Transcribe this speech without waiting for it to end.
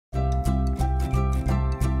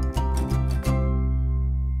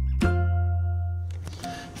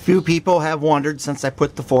Few people have wondered since I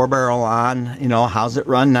put the 4-barrel on, you know, how's it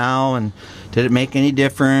run now and did it make any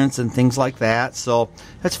difference and things like that. So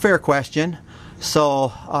that's a fair question.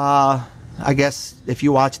 So I guess if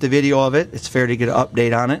you watch the video of it, it's fair to get an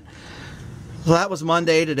update on it. So that was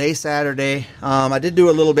Monday. Today, Saturday. I did do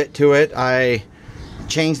a little bit to it. I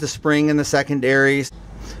changed the spring in the secondaries.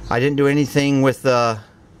 I didn't do anything with the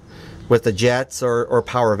jets or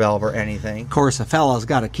power valve or anything. Of course, a fella's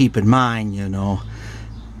got to keep in mind, you know,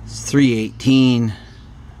 it's 318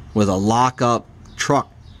 with a lock-up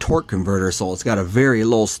truck torque converter, so it's got a very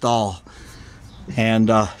low stall, and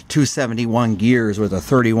 271 gears with a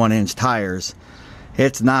 31-inch tires.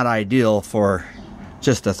 It's not ideal for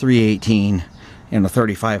just a 318 in a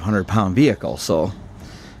 3,500 pound vehicle. So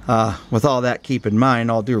with all that keep in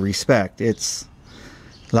mind, all due respect, it's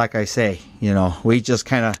like I say, you know, we just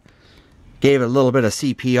kind of gave it a little bit of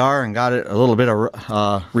CPR and got it a little bit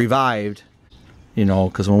of revived, you know,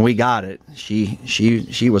 because when we got it,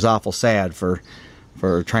 she was awful sad for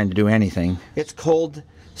trying to do anything. It's cold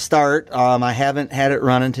start. I haven't had it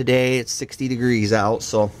running today. It's 60 degrees out,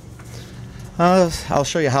 so I'll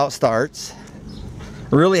show you how it starts.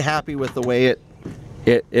 Really happy with the way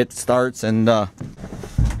it starts, and so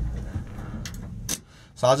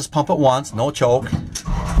I'll just pump it once, no choke.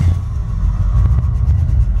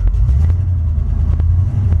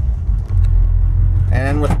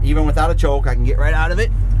 And even without a choke, I can get right out of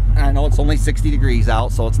it. I know it's only 60 degrees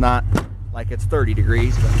out, so it's not like it's 30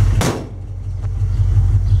 degrees. But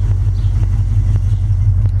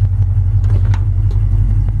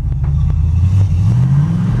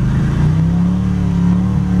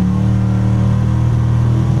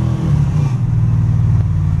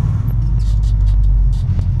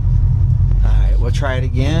try it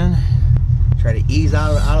again. Try to ease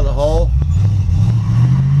out of the hole.